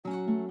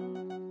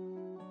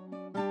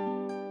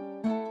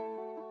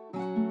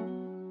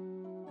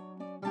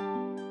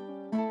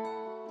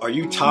Are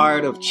you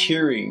tired of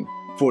cheering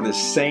for the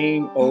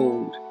same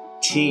old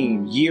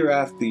team year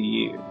after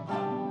year?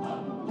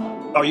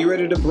 Are you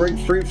ready to break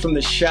free from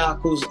the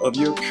shackles of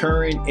your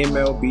current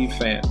MLB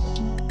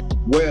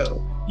fandom? Well,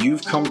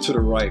 you've come to the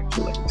right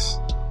place.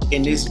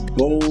 In this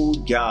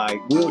bold guide,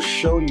 we'll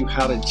show you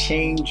how to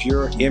change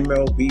your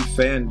MLB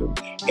fandom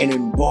and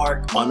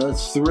embark on a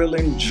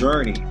thrilling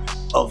journey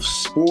of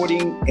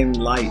sporting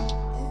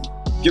enlightenment.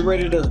 Get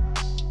ready to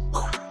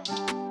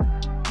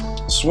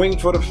swing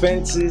for the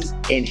fences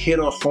and hit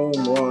a home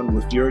run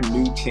with your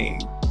new team.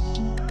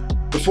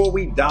 Before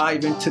we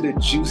dive into the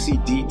juicy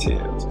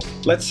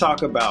details, let's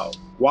talk about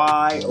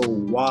why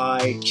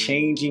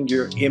changing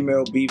your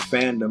MLB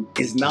fandom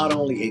is not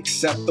only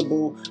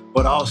acceptable,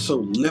 but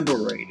also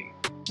liberating.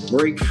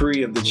 Break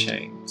free of the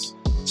chains.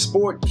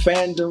 Sport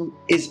fandom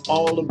is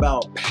all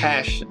about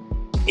passion,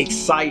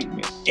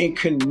 excitement, and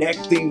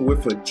connecting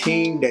with a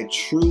team that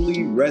truly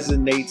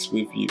resonates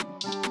with you.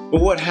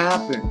 But what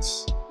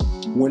happens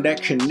when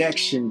that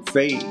connection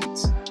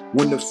fades?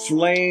 When the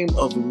flame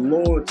of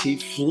loyalty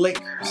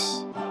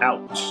flickers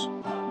out?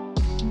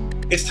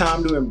 It's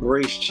time to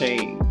embrace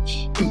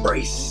change.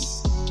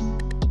 Embrace.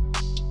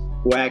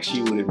 Well, actually,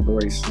 you would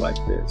embrace like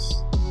this,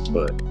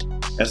 but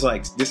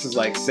this is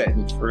like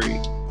setting free,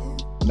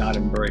 not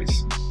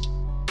embrace.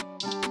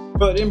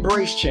 But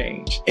embrace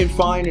change and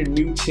find a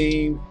new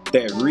team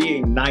that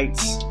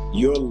reignites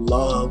your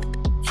love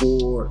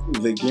for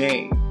the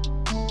game.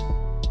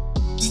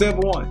 Step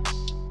 1,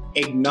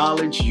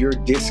 acknowledge your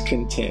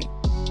discontent.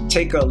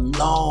 Take a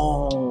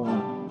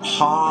long,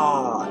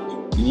 hard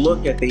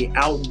look at the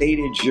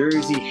outdated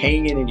jersey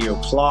hanging in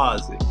your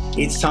closet.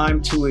 It's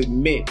time to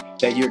admit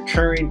that your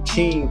current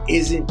team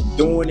isn't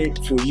doing it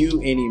for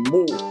you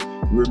anymore.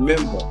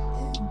 Remember,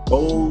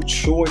 bold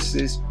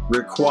choices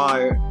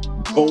require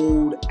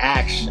bold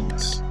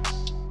actions.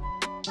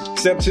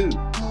 Step 2,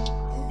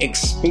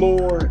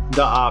 explore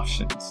the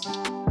options.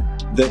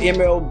 The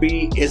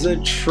MLB is a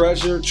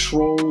treasure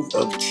trove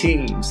of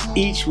teams,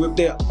 each with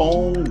their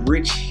own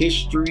rich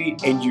history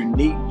and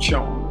unique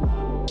charm.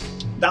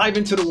 Dive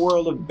into the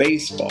world of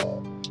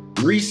baseball.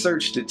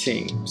 Research the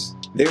teams,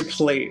 their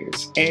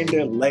players, and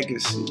their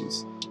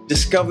legacies.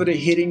 Discover the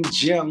hidden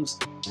gems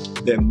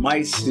that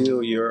might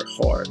steal your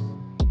heart.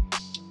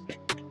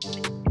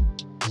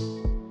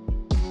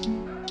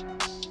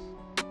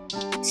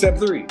 Step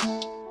 3,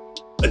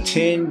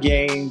 attend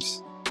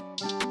games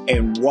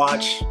and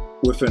watch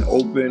with an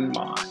open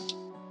mind.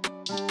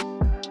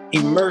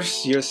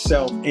 Immerse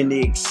yourself in the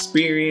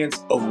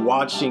experience of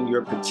watching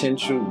your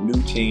potential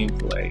new team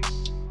play.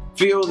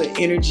 Feel the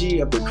energy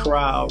of the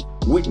crowd,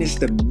 witness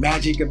the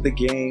magic of the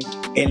game,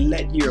 and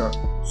let your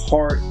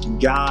heart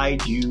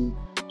guide you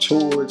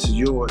towards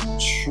your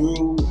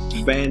true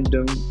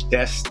fandom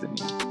destiny.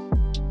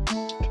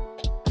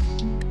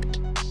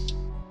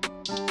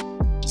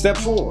 Step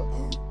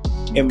 4,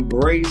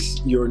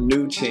 embrace your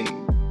new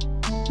team.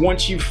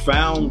 Once you've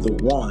found the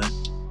one,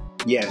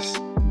 yes,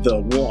 the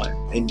one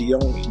and the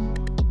only,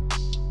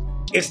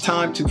 it's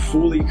time to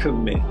fully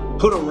commit.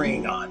 Put a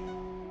ring on it.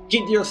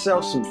 Get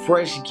yourself some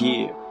fresh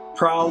gear.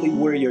 Proudly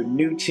wear your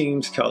new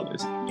team's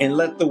colors and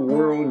let the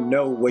world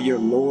know where your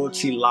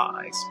loyalty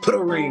lies. Put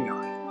a ring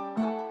on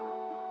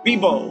it. Be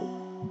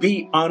bold.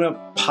 Be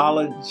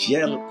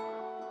unapologetic.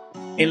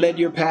 And let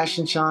your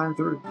passion shine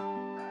through.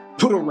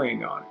 Put a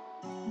ring on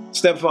it.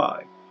 Step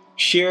 5,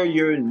 share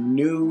your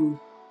new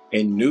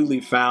and newly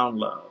found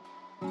love.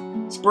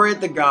 Spread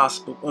the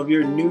gospel of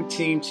your new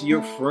team to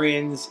your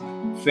friends,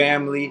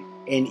 family,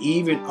 and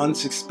even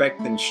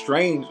unsuspecting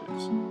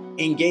strangers.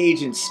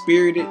 Engage in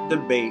spirited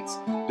debates,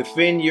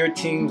 defend your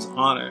team's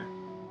honor,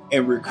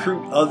 and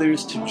recruit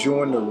others to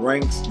join the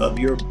ranks of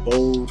your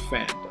bold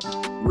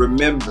fandom.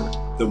 Remember,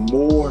 the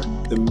more,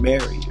 the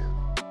merrier.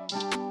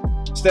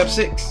 Step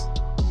 6,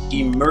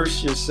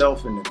 immerse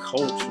yourself in the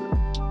culture.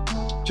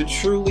 To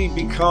truly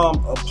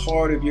become a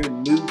part of your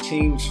new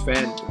team's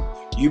fandom,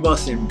 you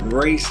must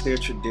embrace their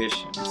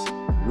traditions,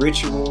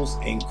 rituals,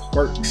 and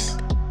quirks.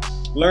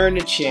 Learn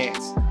the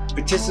chants,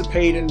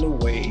 participate in the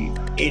wave,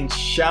 and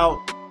shout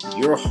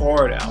your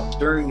heart out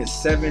during the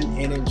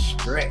 7-inning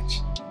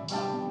stretch.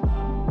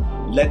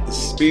 Let the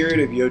spirit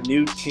of your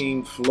new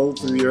team flow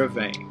through your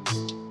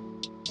veins.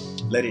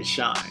 Let it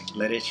shine,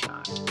 let it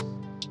shine.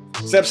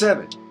 Step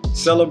 7,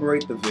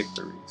 celebrate the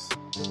victories.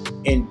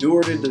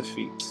 Endure the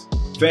defeats.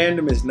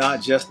 Fandom is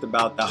not just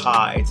about the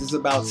highs, it's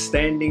about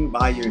standing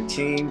by your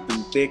team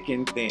through thick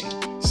and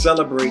thin.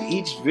 Celebrate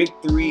each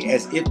victory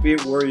as if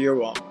it were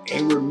your own.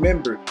 And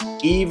remember,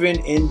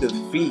 even in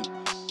defeat,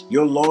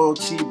 your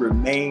loyalty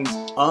remains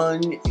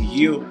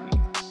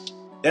unyielding.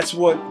 That's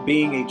what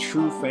being a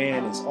true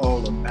fan is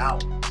all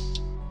about.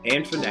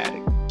 And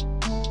fanatic.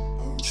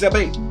 Step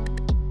 8,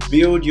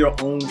 build your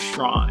own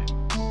shrine.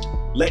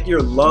 Let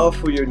your love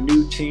for your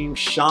new team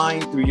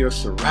shine through your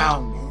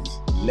surroundings.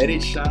 Let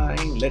it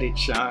shine, let it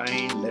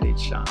shine, let it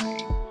shine.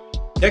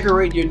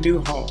 Decorate your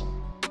new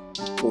home,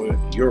 or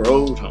your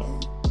old home,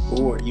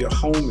 or your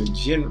home in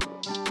general,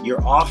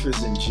 your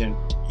office in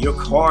general, your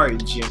car in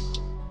general,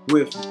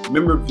 with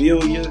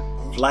memorabilia,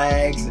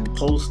 flags and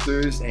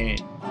posters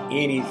and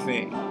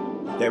anything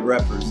that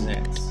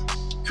represents.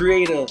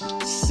 Create a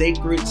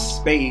sacred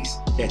space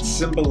that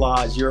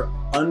symbolizes your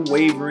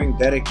unwavering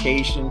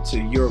dedication to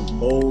your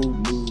bold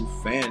new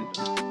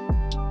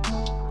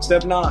fandom.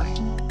 Step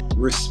 9,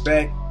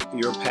 respect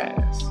your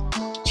past.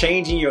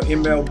 Changing your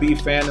MLB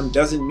fandom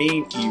doesn't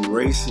mean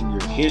erasing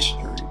your history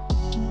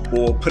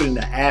or putting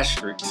an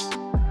asterisk.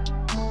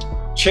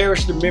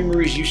 Cherish the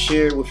memories you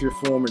shared with your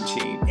former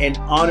team and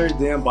honor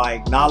them by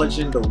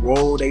acknowledging the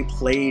role they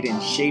played in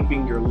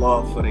shaping your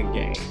love for the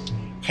game.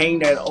 Hang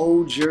that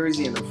old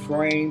jersey in a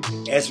frame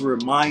as a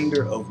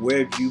reminder of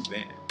where you've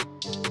been.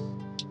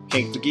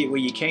 Can't forget where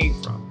you came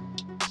from.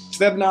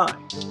 Step 9,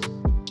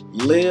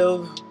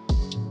 live,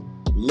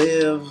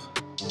 live,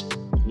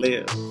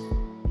 live.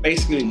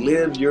 Basically,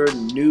 live your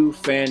new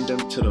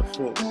fandom to the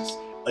fullest.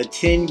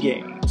 Attend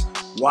games,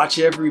 watch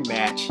every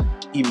match,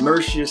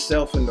 immerse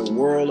yourself in the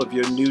world of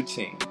your new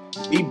team.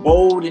 Be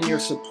bold in your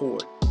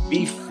support,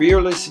 be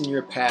fearless in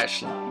your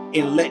passion,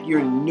 and let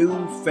your new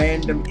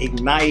fandom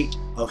ignite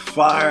a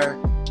fire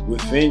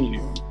within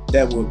you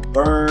that will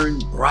burn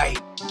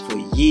bright for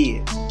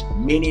years,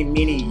 many,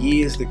 many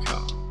years to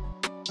come.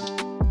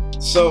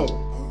 So,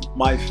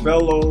 my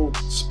fellow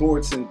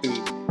sports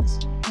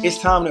enthusiasts, it's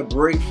time to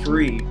break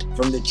free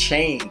from the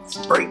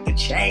chains. Break the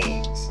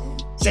chains.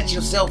 Set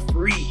yourself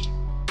free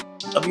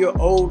of your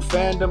old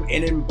fandom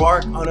and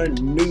embark on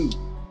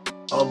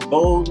a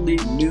boldly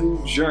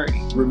new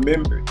journey.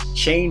 Remember,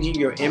 changing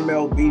your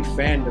MLB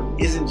fandom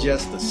isn't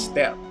just a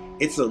step.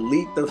 It's a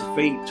leap of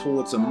faith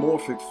towards a more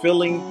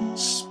fulfilling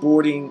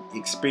sporting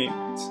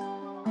experience.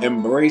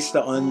 Embrace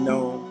the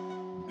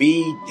unknown,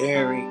 be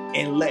daring,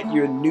 and let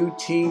your new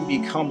team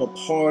become a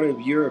part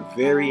of your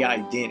very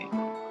identity.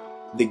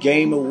 The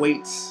game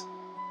awaits.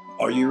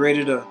 Are you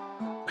ready to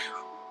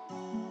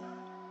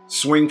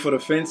swing for the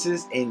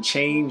fences and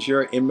change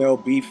your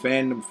MLB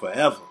fandom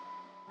forever?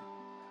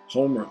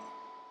 Home run.